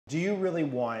do you really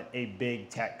want a big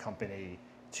tech company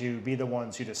to be the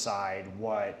ones who decide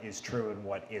what is true and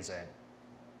what isn't,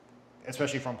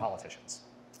 especially from politicians?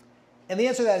 And the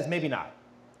answer to that is maybe not.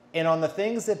 And on the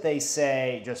things that they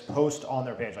say, just post on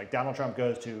their page, like Donald Trump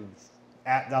goes to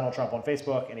 @DonaldTrump on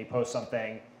Facebook and he posts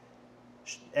something,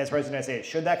 as President of the United States,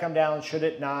 should that come down? Should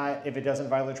it not? If it doesn't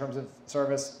violate terms of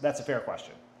service, that's a fair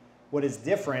question. What is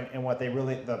different and what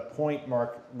the point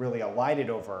Mark really alighted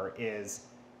over is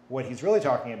what he's really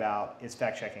talking about is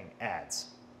fact-checking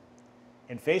ads.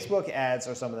 And Facebook ads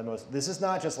are some of the most, this is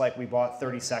not just like we bought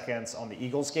 30 seconds on the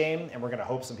Eagles game and we're gonna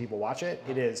hope some people watch it.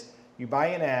 It is, you buy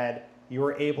an ad, you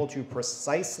are able to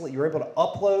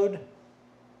upload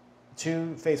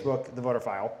to Facebook the voter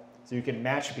file, so you can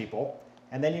match people,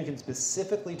 and then you can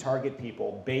specifically target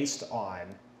people based on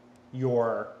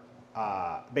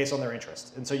their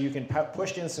interest. And so you can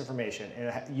push disinformation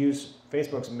and use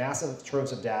Facebook's massive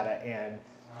troves of data and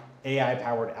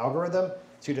AI-powered algorithm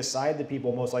to decide the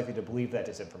people most likely to believe that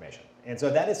disinformation. And so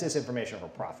that is disinformation for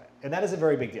profit. And that is a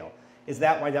very big deal. Is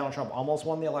that why Donald Trump almost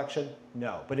won the election?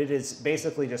 No, but it is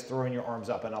basically just throwing your arms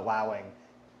up and allowing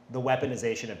the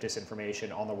weaponization of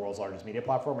disinformation on the world's largest media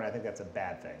platform, and I think that's a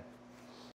bad thing.